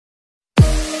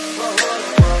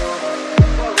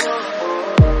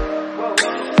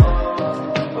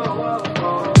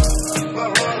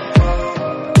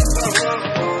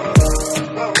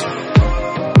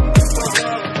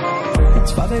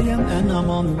when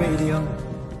I'm on the radio.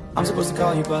 I'm supposed to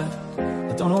call you, but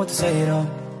I don't know what to say at all.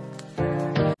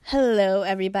 Hello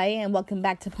everybody, and welcome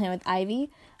back to Playing with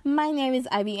Ivy. My name is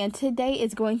Ivy, and today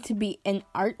is going to be an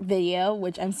art video,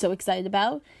 which I'm so excited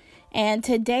about. And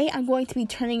today I'm going to be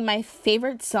turning my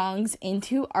favorite songs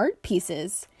into art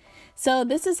pieces. So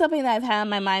this is something that I've had on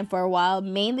my mind for a while,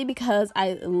 mainly because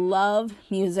I love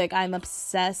music. I'm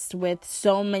obsessed with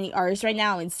so many artists right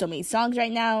now and so many songs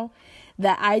right now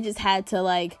that I just had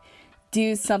to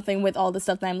do something with all the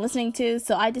stuff that I'm listening to.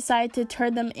 So I decided to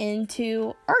turn them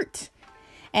into art.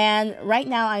 And right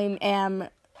now I am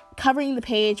covering the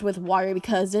page with water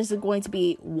because this is going to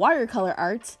be watercolor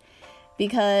art,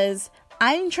 because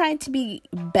I'm trying to be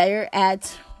better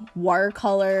at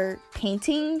watercolor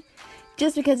painting,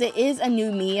 just because it is a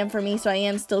new medium for me, so I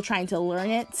am still trying to learn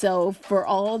it. So for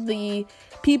all the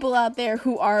people out there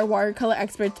who are watercolor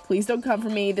experts, please don't come for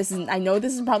me. I know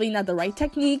this is probably not the right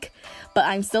technique, but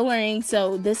I'm still learning.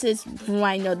 So this is from what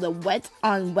I know, the wet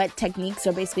on wet technique.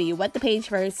 So basically you wet the page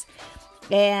first,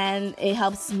 and it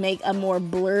helps make a more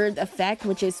blurred effect,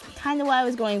 which is kind of what I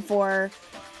was going for.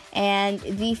 And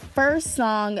the first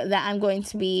song that I'm going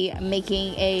to be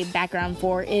making a background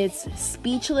for is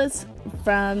Speechless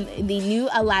from the new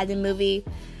Aladdin movie.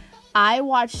 I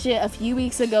watched it a few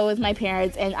weeks ago with my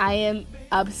parents, and I am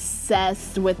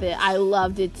obsessed with it. I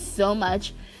loved it so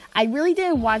much. I really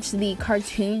didn't watch the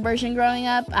cartoon version growing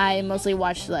up. I mostly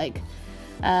watched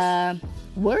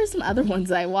what are some other ones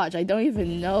I watched? I don't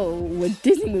even know what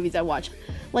Disney movies I watched.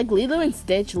 Like Lilo and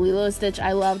Stitch. Lilo and Stitch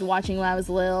I loved watching when I was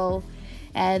little.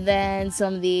 And then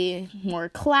some of the more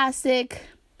classic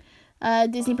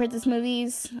Disney princess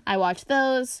movies, I watched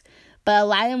those. But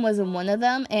Aladdin wasn't one of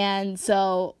them. And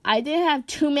so I didn't have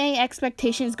too many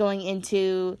expectations going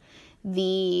into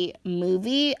the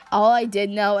movie. All I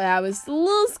did know, and I was a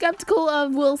little skeptical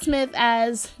of Will Smith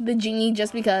as the genie,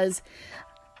 just because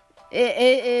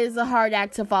it is a hard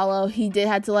act to follow. He did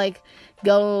have to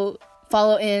go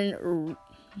follow in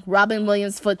Robin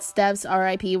Williams' footsteps,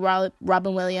 R.I.P.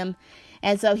 Robin Williams.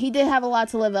 And so he did have a lot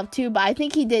to live up to, but I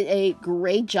think he did a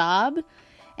great job.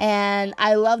 And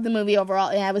I love the movie overall,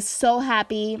 and I was so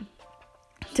happy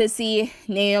to see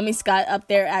Naomi Scott up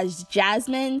there as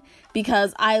Jasmine,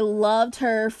 because I loved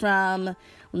her from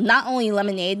not only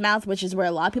Lemonade Mouth, which is where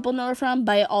a lot of people know her from,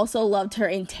 but I also loved her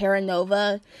in Terra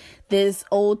Nova, this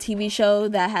old TV show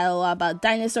that had a lot about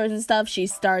dinosaurs and stuff. She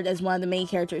starred as one of the main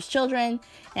characters' children,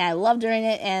 and I loved her in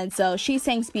it. And so she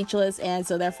sang Speechless, and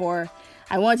so therefore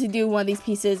I wanted to do one of these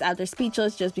pieces after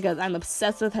Speechless, just because I'm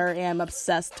obsessed with her and I'm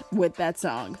obsessed with that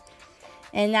song.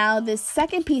 And now the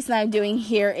second piece that I'm doing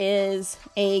here is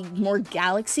a more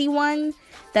galaxy one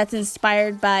that's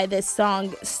inspired by this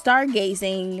song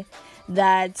Stargazing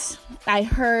that I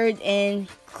heard in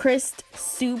Chris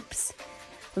Soup's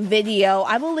video.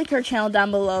 I will link her channel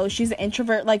down below. She's an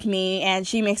introvert like me, and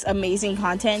she makes amazing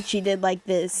content. She did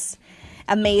this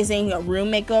amazing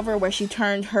room makeover where she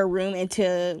turned her room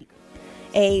into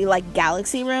a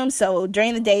galaxy room. So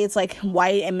during the day it's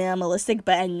white and minimalistic,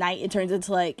 but at night it turns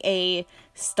into a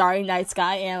starry night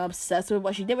sky, and I'm obsessed with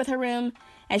what she did with her room.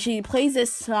 And she plays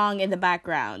this song in the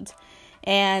background,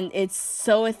 and it's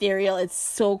so ethereal, it's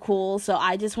so cool. So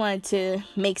I just wanted to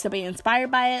make something inspired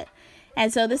by it.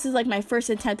 And so this is my first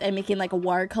attempt at making a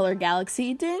watercolor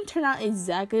galaxy. It didn't turn out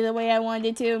exactly the way I wanted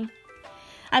it to.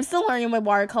 I'm still learning with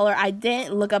watercolor. I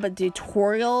didn't look up a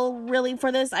tutorial really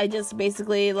for this. I just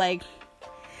basically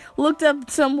looked up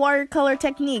some watercolor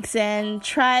techniques and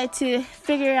tried to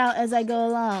figure it out as I go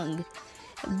along.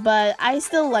 But I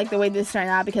still like the way this turned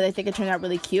out, because I think it turned out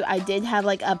really cute. I did have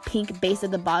a pink base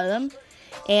at the bottom,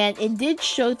 and it did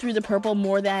show through the purple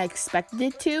more than I expected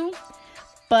it to.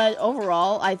 But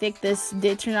overall, I think this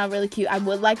did turn out really cute. I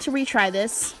would like to retry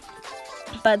this,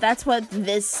 but that's what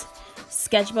this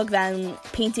sketchbook that I'm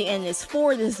painting in is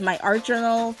for. This is my art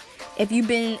journal. If you've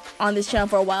been on this channel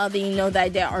for a while, then you know that I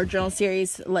did an art journal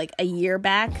series a year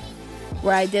back,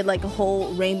 where I did a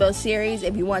whole rainbow series.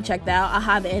 If you want to check that out, I'll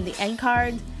have it in the end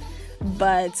card.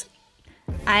 But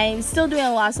I'm still doing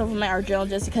a lot of stuff with my art journal,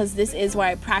 just because this is where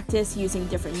I practice using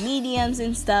different mediums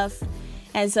and stuff.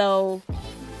 And so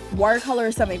watercolor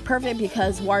is something perfect,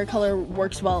 because watercolor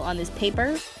works well on this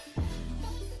paper.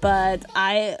 But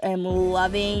I am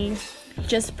loving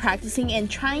just practicing and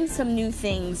trying some new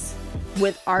things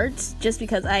with art, just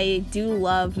because I do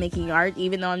love making art,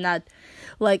 even though I'm not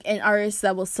an artist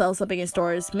that will sell something in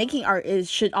stores. Making art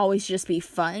should always just be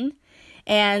fun.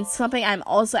 And something I'm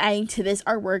also adding to this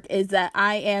artwork is that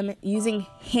I am using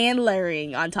hand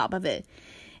lettering on top of it.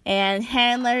 And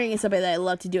hand lettering is something that I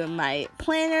love to do in my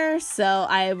planner, so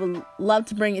I would love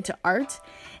to bring it to art.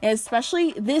 And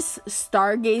especially this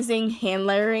stargazing hand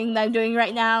lettering that I'm doing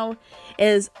right now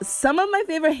is some of my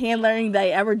favorite hand lettering that I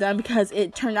ever done because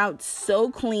it turned out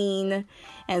so clean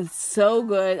and so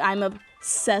good. I'm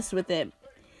obsessed with it.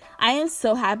 I am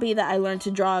so happy that I learned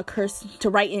to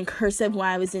write in cursive when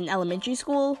I was in elementary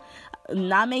school.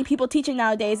 Not many people teach it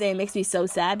nowadays, and it makes me so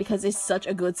sad because it's such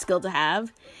a good skill to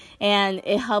have, and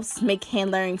it helps make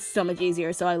hand lettering so much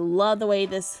easier. So I love the way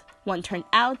this one turned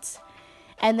out.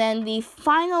 And then the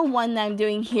final one that I'm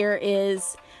doing here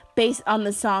is based on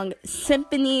the song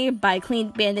Symphony by Clean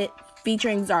Bandit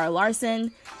featuring Zara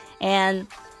Larsson, and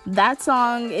that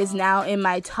song is now in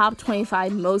my top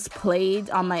 25 most played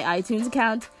on my iTunes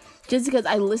account, just because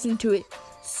I listen to it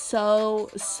so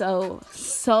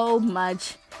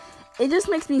much. It just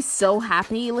makes me so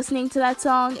happy listening to that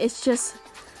song. It's just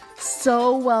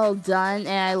so well done,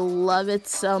 and I love it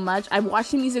so much. I've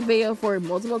watched the music video for it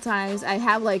multiple times. I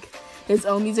have like its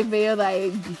own music video that I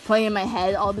play in my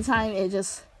head all the time. It's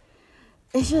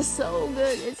just so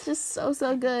good. It's just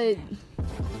so good.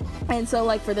 And so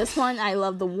like for this one, I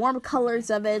love the warm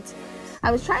colors of it.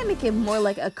 I was trying to make it more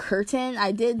like a curtain.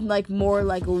 I did like more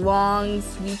like long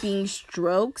sweeping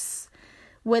strokes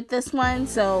with this one,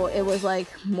 so it was like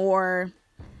more,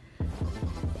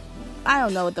 I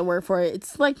don't know what the word for it.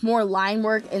 It's like more line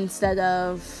work instead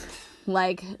of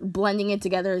like blending it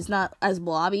together. It's not as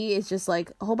blobby. It's just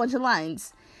like a whole bunch of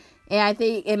lines. And I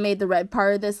think it made the red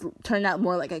part of this turn out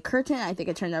more like a curtain. I think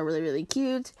it turned out really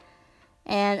cute.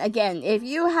 And again, if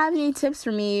you have any tips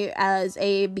for me as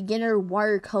a beginner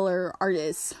watercolor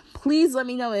artist, please let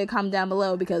me know in the comment down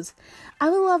below, because I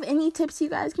would love any tips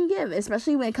you guys can give,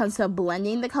 especially when it comes to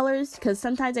blending the colors, because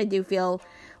sometimes I do feel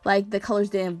like the colors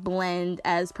didn't blend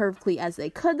as perfectly as they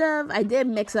could have. I did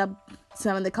mix up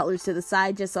some of the colors to the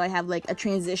side just so I have like a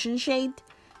transition shade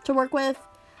to work with,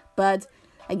 but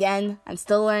again, I'm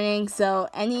still learning, so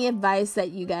any advice that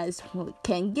you guys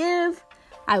can give,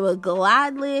 I will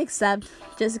gladly accept,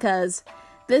 just because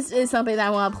this is something that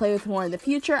I want to play with more in the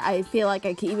future. I feel like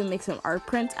I could even make some art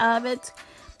prints out of it,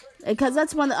 because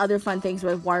that's one of the other fun things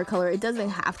with watercolor. It doesn't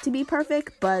have to be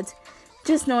perfect, but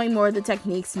just knowing more of the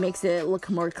techniques makes it look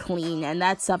more clean, and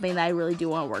that's something that I really do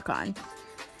want to work on.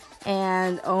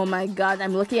 And oh my god,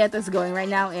 I'm looking at this going right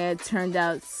now, and it turned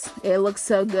out, it looks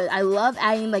so good. I love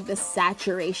adding like the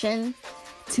saturation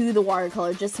to the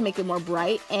watercolor just to make it more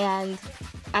bright, and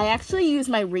I actually used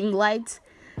my ring light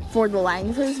for the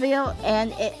lighting for this video,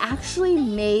 and it actually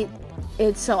made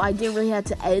it so I didn't really have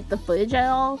to edit the footage at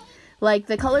all. Like,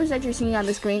 the colors that you're seeing on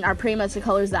the screen are pretty much the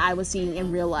colors that I was seeing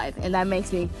in real life, and that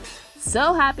makes me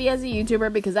so happy as a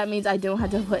YouTuber, because that means I don't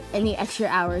have to put any extra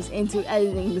hours into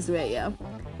editing this video.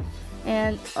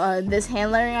 And this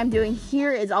hand lettering I'm doing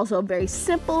here is also very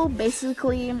simple.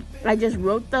 Basically, I just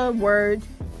wrote the word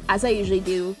as I usually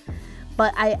do,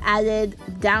 but I added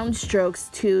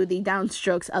downstrokes to the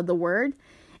downstrokes of the word,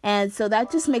 and so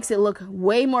that just makes it look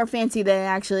way more fancy than it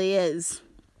actually is.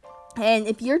 And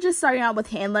if you're just starting out with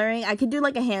hand lettering, I could do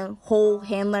like a whole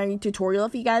hand lettering tutorial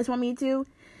if you guys want me to.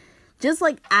 Just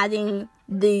like adding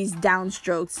these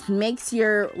downstrokes makes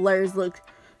your letters look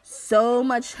so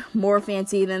much more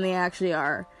fancy than they actually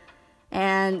are.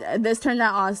 And this turned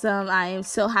out awesome. I am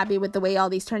so happy with the way all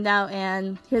these turned out,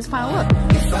 and here's the final look.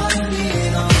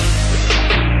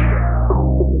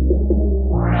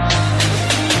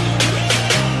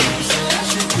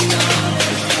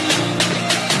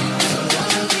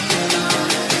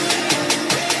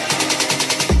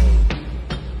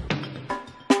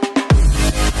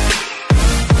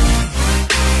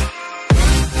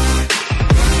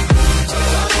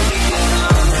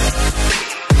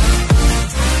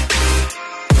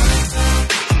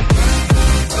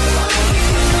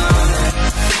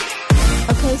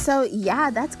 So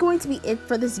yeah, that's going to be it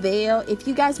for this video. If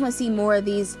you guys want to see more of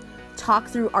these talk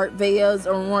through art videos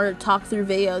or more talk through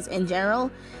videos in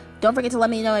general, don't forget to let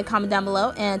me know in a comment down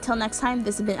below. And until next time,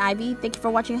 this has been Ivy. Thank you for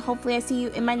watching. Hopefully I see you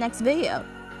in my next video.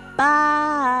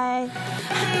 Bye.